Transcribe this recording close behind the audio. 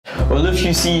Well, if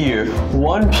you see here,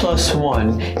 1 plus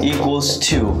 1 equals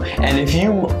 2. And if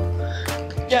you...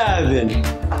 Gavin!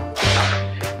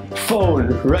 Phone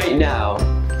right now.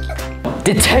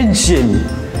 Detention!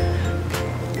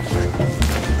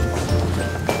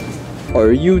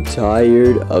 Are you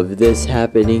tired of this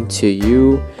happening to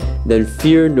you? Then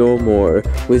fear no more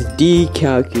with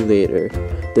D-Calculator,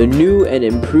 the new and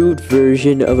improved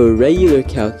version of a regular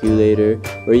calculator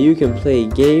where you can play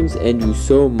games and do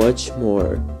so much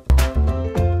more.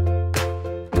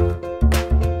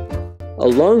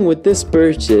 Along with this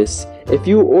purchase, if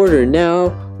you order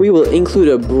now, we will include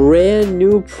a brand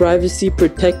new privacy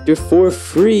protector for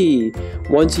free.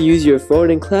 Want to use your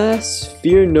phone in class?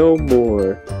 Fear no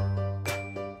more.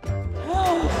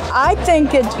 I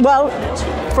think it's, well,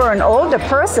 for an older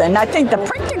person, I think the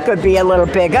printer could be a little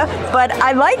bigger, but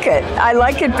I like it. I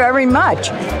like it very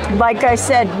much. Like I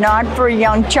said, not for a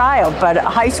young child, but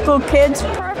high school kids,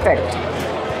 perfect.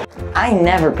 I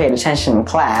never paid attention in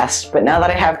class, but now that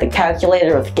I have the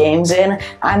calculator with games in,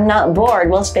 I'm not bored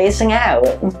while spacing out.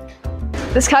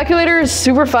 This calculator is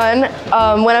super fun.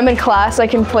 When I'm in class, I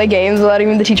can play games without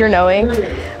even the teacher knowing.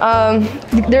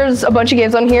 There's a bunch of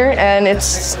games on here, and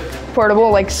it's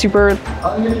portable, like super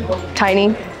tiny.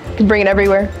 You can bring it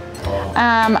everywhere.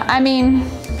 I mean,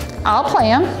 I'll play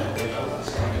them,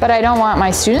 but I don't want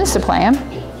my students to play them.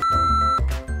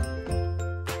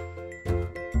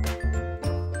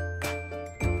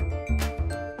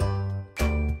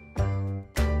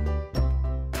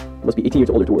 Must be 18 years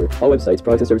or older to order. All websites,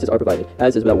 products, and services are provided,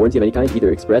 as is without warranty of any kind,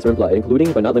 either express or implied,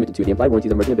 including but not limited to the implied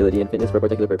warranties of merchantability and fitness for a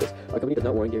particular purpose. Our company does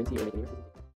not warrant, guarantee, or make any